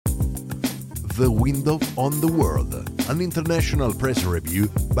The Window on the World, an international press review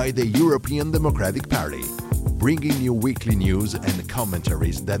by the European Democratic Party, bringing you weekly news and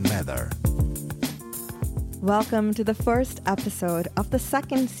commentaries that matter. Welcome to the first episode of the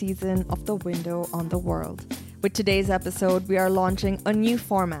second season of The Window on the World. With today's episode, we are launching a new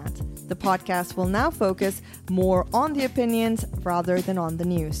format. The podcast will now focus more on the opinions rather than on the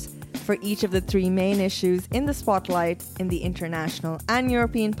news. For each of the three main issues in the spotlight in the international and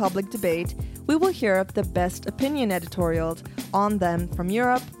European public debate, we will hear up the best opinion editorials on them from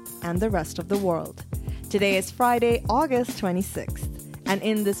Europe and the rest of the world. Today is Friday, August 26th. And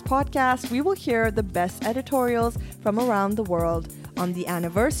in this podcast, we will hear the best editorials from around the world on the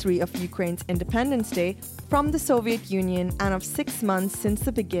anniversary of Ukraine's Independence Day from the Soviet Union and of 6 months since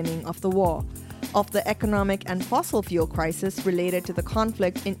the beginning of the war, of the economic and fossil fuel crisis related to the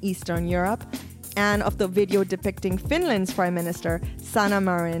conflict in Eastern Europe, and of the video depicting Finland's Prime Minister Sanna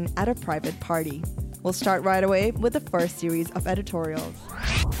Marin at a private party. We'll start right away with the first series of editorials.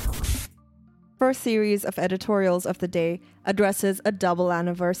 First series of editorials of the day addresses a double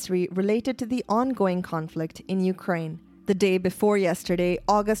anniversary related to the ongoing conflict in Ukraine. The day before yesterday,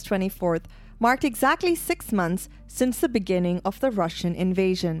 August 24th, marked exactly 6 months since the beginning of the Russian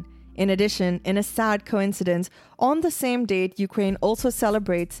invasion. In addition, in a sad coincidence, on the same date, Ukraine also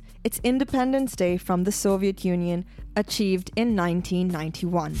celebrates its Independence Day from the Soviet Union, achieved in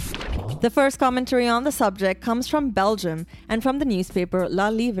 1991. The first commentary on the subject comes from Belgium and from the newspaper La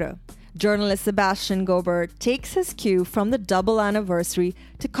Livre. Journalist Sebastian Gobert takes his cue from the double anniversary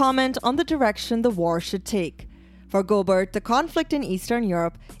to comment on the direction the war should take. For Gobert, the conflict in Eastern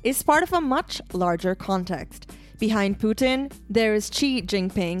Europe is part of a much larger context. Behind Putin, there is Xi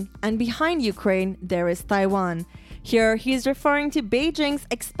Jinping, and behind Ukraine, there is Taiwan. Here, he is referring to Beijing's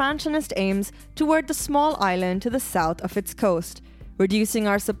expansionist aims toward the small island to the south of its coast. Reducing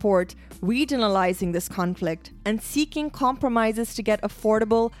our support, regionalizing this conflict, and seeking compromises to get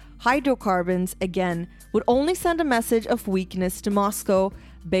affordable hydrocarbons again would only send a message of weakness to Moscow,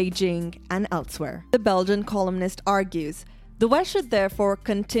 Beijing, and elsewhere. The Belgian columnist argues, the West should therefore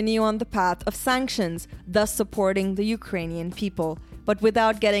continue on the path of sanctions, thus supporting the Ukrainian people, but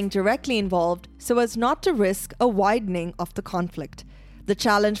without getting directly involved so as not to risk a widening of the conflict. The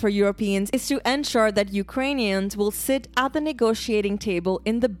challenge for Europeans is to ensure that Ukrainians will sit at the negotiating table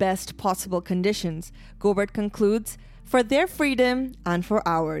in the best possible conditions, Gobert concludes, for their freedom and for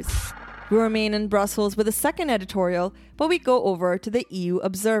ours. We remain in Brussels with a second editorial, but we go over to the EU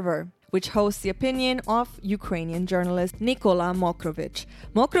Observer, which hosts the opinion of Ukrainian journalist Nikola Mokrovich.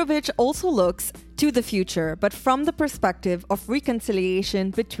 Mokrovich also looks to the future, but from the perspective of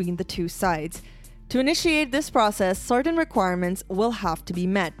reconciliation between the two sides. To initiate this process, certain requirements will have to be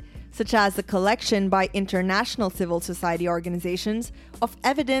met, such as the collection by international civil society organizations of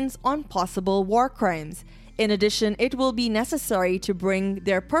evidence on possible war crimes. In addition, it will be necessary to bring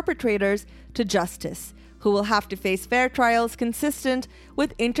their perpetrators to justice, who will have to face fair trials consistent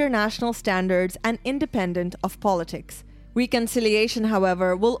with international standards and independent of politics. Reconciliation,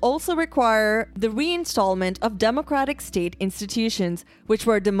 however, will also require the reinstallment of democratic state institutions, which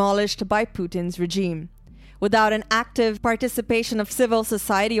were demolished by Putin's regime. Without an active participation of civil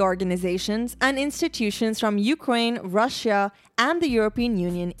society organizations and institutions from Ukraine, Russia, and the European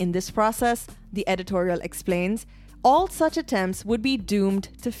Union in this process, the editorial explains, all such attempts would be doomed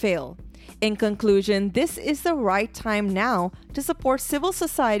to fail. In conclusion, this is the right time now to support civil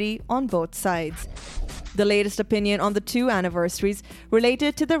society on both sides. The latest opinion on the two anniversaries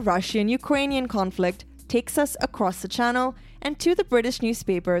related to the Russian-Ukrainian conflict takes us across the channel and to the British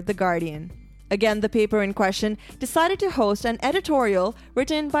newspaper The Guardian. Again, the paper in question decided to host an editorial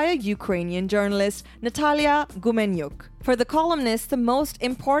written by a Ukrainian journalist, Natalia Gumenyuk. For the columnist, the most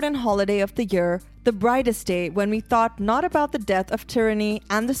important holiday of the year, the brightest day when we thought not about the death of tyranny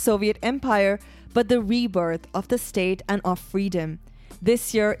and the Soviet Empire, but the rebirth of the state and of freedom.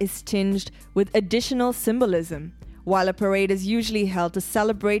 This year is tinged with additional symbolism. While a parade is usually held to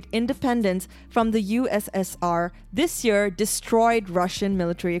celebrate independence from the USSR, this year destroyed Russian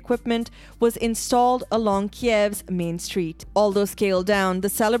military equipment was installed along Kiev's main street. Although scaled down, the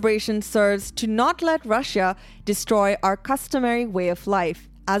celebration serves to not let Russia destroy our customary way of life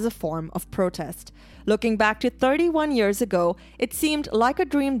as a form of protest. Looking back to 31 years ago, it seemed like a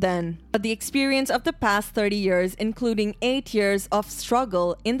dream then. But the experience of the past 30 years, including 8 years of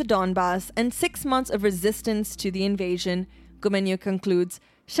struggle in the Donbass and 6 months of resistance to the invasion, Gumenyuk concludes,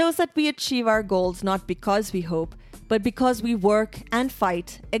 shows that we achieve our goals not because we hope, but because we work and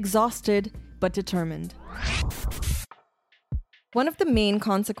fight, exhausted but determined. One of the main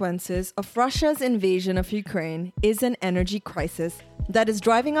consequences of Russia's invasion of Ukraine is an energy crisis that is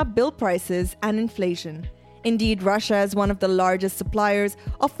driving up bill prices and inflation. Indeed, Russia is one of the largest suppliers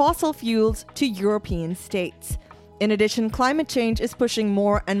of fossil fuels to European states. In addition, climate change is pushing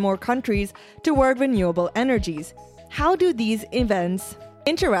more and more countries toward renewable energies. How do these events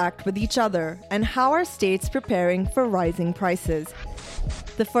interact with each other, and how are states preparing for rising prices?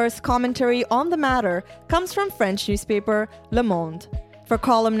 The first commentary on the matter comes from French newspaper Le Monde. For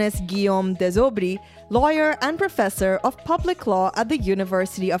columnist Guillaume Desaubry, lawyer and professor of public law at the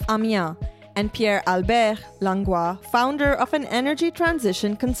University of Amiens, and Pierre-Albert Langlois, founder of an energy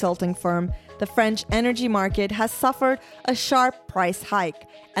transition consulting firm, the French energy market has suffered a sharp price hike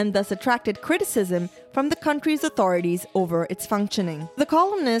and thus attracted criticism from the country's authorities over its functioning. The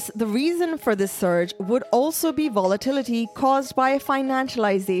columnist, the reason for this surge would also be volatility caused by a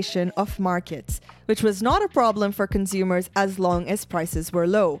financialization of markets, which was not a problem for consumers as long as prices were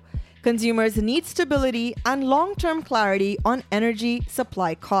low. Consumers need stability and long-term clarity on energy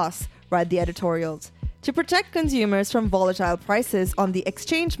supply costs, read the editorials. To protect consumers from volatile prices on the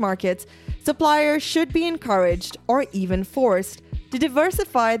exchange markets, suppliers should be encouraged or even forced to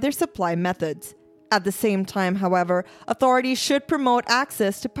diversify their supply methods. At the same time, however, authorities should promote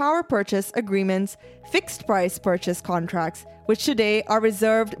access to power purchase agreements, fixed price purchase contracts, which today are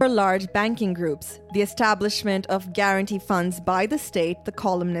reserved for large banking groups. The establishment of guarantee funds by the state, the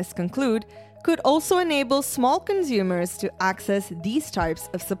columnists conclude, could also enable small consumers to access these types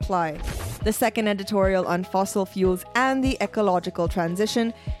of supply. The second editorial on fossil fuels and the ecological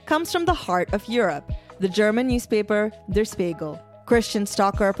transition comes from the heart of Europe, the German newspaper Der Spiegel. Christian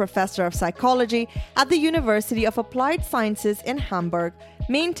Stocker, professor of psychology at the University of Applied Sciences in Hamburg,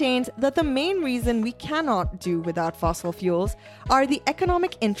 maintains that the main reason we cannot do without fossil fuels are the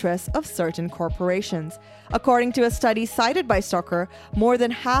economic interests of certain corporations. According to a study cited by Stocker, more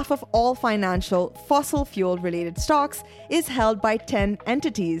than half of all financial fossil fuel-related stocks is held by 10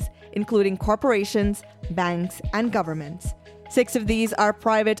 entities, including corporations, banks, and governments. 6 of these are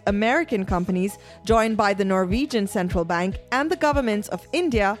private American companies, joined by the Norwegian Central Bank and the governments of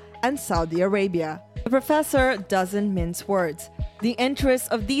India and Saudi Arabia. The professor doesn't mince words. The interests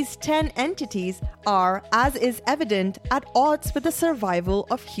of these 10 entities are, as is evident, at odds with the survival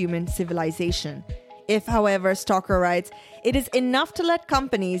of human civilization. If, however, Stocker writes, it is enough to let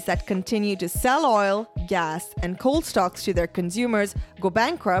companies that continue to sell oil, gas, and coal stocks to their consumers go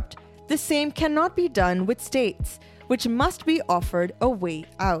bankrupt, the same cannot be done with states, which must be offered a way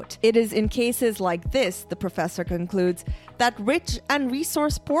out. It is in cases like this, the professor concludes, that rich and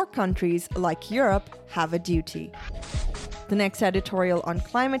resource-poor countries like Europe have a duty. The next editorial on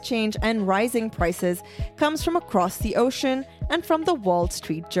climate change and rising prices comes from across the ocean and from the Wall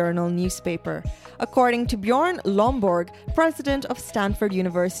Street Journal newspaper. According to Bjorn Lomborg, president of Stanford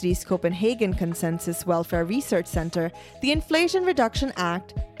University's Copenhagen Consensus Welfare Research Center, the Inflation Reduction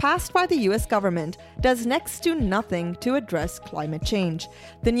Act, passed by the US government, does next to nothing to address climate change.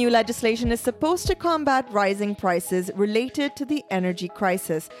 The new legislation is supposed to combat rising prices related to the energy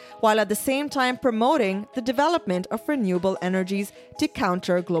crisis, while at the same time promoting the development of renewable energies to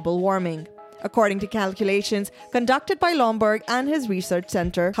counter global warming. According to calculations conducted by Lomborg and his research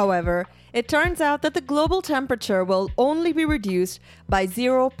center, however, it turns out that the global temperature will only be reduced by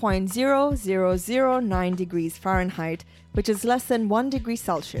 0.0009 degrees Fahrenheit, which is less than 1 degree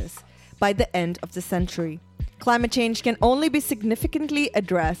Celsius, by the end of the century. Climate change can only be significantly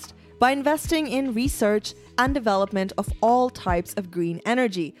addressed by investing in research and development of all types of green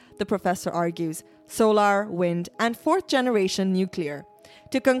energy, the professor argues, solar, wind, and fourth-generation nuclear.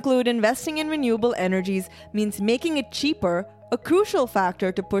 To conclude, investing in renewable energies means making it cheaper, a crucial factor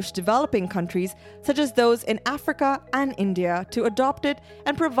to push developing countries, such as those in Africa and India, to adopt it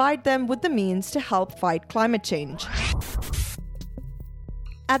and provide them with the means to help fight climate change.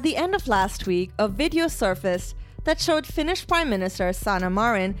 At the end of last week, a video surfaced that showed Finnish Prime Minister Sanna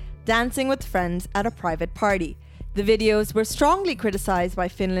Marin dancing with friends at a private party. The videos were strongly criticized by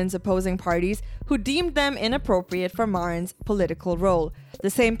Finland's opposing parties, who deemed them inappropriate for Marin's political role. The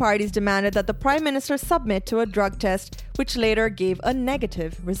same parties demanded that the Prime Minister submit to a drug test, which later gave a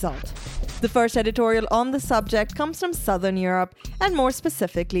negative result. The first editorial on the subject comes from Southern Europe, and more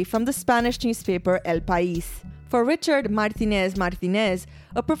specifically from the Spanish newspaper El País. For Richard Martinez,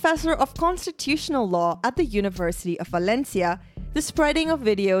 a professor of constitutional law at the University of Valencia, the spreading of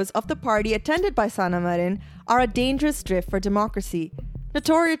videos of the party attended by Sanna Marin are a dangerous drift for democracy.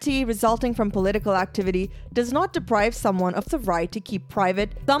 Notoriety resulting from political activity does not deprive someone of the right to keep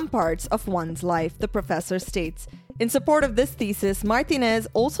private some parts of one's life, the professor states. In support of this thesis, Martinez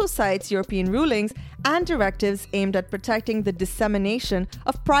also cites European rulings and directives aimed at protecting the dissemination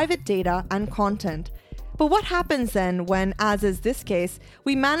of private data and content. But what happens then when, as is this case,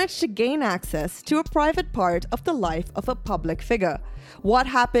 we manage to gain access to a private part of the life of a public figure? What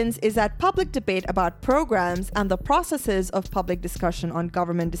happens is that public debate about programs and the processes of public discussion on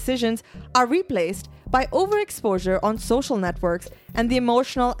government decisions are replaced by overexposure on social networks and the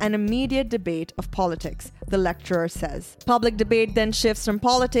emotional and immediate debate of politics, the lecturer says. Public debate then shifts from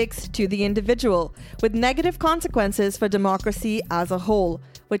politics to the individual, with negative consequences for democracy as a whole,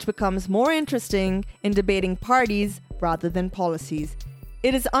 which becomes more interesting in debating parties rather than policies.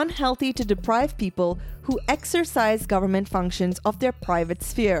 It is unhealthy to deprive people who exercise government functions of their private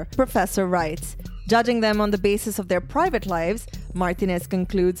sphere, Professor writes. Judging them on the basis of their private lives, Martinez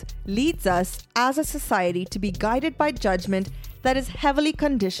concludes, leads us as a society to be guided by judgment that is heavily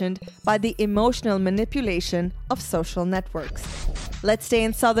conditioned by the emotional manipulation of social networks. Let's stay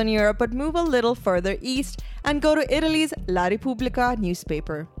in Southern Europe but move a little further east and go to Italy's La Repubblica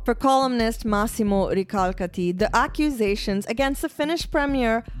newspaper. For columnist Massimo Ricalcati, the accusations against the Finnish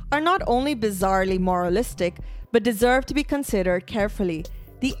premier are not only bizarrely moralistic, but deserve to be considered carefully.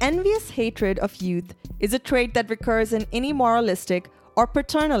 The envious hatred of youth is a trait that recurs in any moralistic or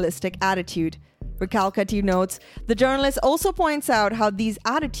paternalistic attitude. Ricalcati notes, the journalist also points out how these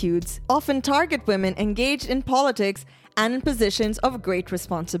attitudes often target women engaged in politics and in positions of great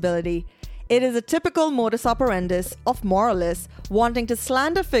responsibility. It is a typical modus operandus of moralists wanting to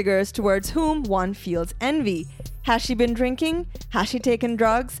slander figures towards whom one feels envy. Has she been drinking? Has she taken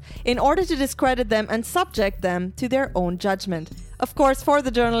drugs? In order to discredit them and subject them to their own judgment. Of course, for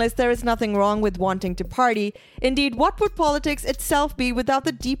the journalist, there is nothing wrong with wanting to party. Indeed, what would politics itself be without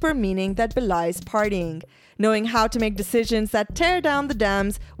the deeper meaning that belies partying? Knowing how to make decisions that tear down the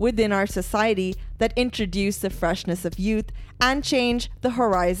dams within our society, that introduce the freshness of youth and change the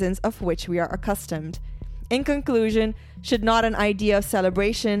horizons of which we are accustomed. In conclusion, should not an idea of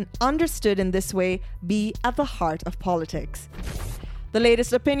celebration, understood in this way, be at the heart of politics? The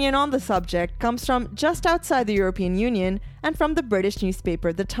latest opinion on the subject comes from just outside the European Union and from the British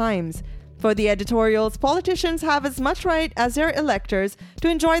newspaper The Times. For the editorials, politicians have as much right as their electors to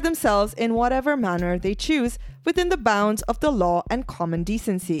enjoy themselves in whatever manner they choose within the bounds of the law and common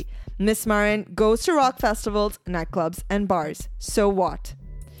decency. Miss Marin goes to rock festivals, nightclubs, and bars. So what?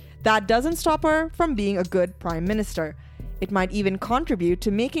 That doesn't stop her from being a good prime minister. It might even contribute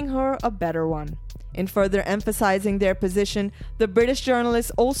to making her a better one. In further emphasizing their position, the British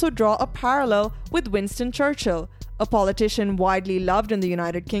journalists also draw a parallel with Winston Churchill, a politician widely loved in the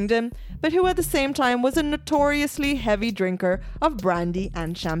United Kingdom, but who at the same time was a notoriously heavy drinker of brandy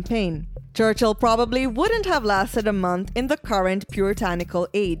and champagne. Churchill probably wouldn't have lasted a month in the current puritanical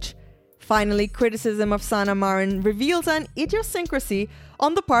age. Finally, criticism of Sanna Marin reveals an idiosyncrasy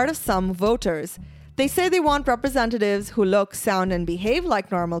on the part of some voters. They say they want representatives who look, sound, and behave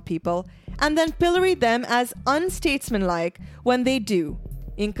like normal people, and then pillory them as unstatesmanlike when they do.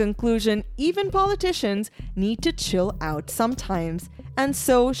 In conclusion, even politicians need to chill out sometimes, and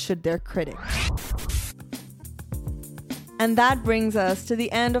so should their critics. And that brings us to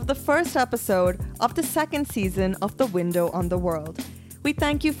the end of the first episode of the second season of The Window on the World. We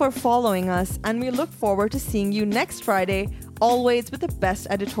thank you for following us, and we look forward to seeing you next Friday, always with the best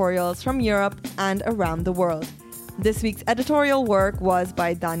editorials from Europe and around the world. This week's editorial work was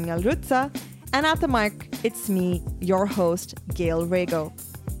by Daniel Rutza, and at the mic, it's me, your host, Gail Rego.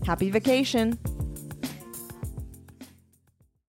 Happy vacation!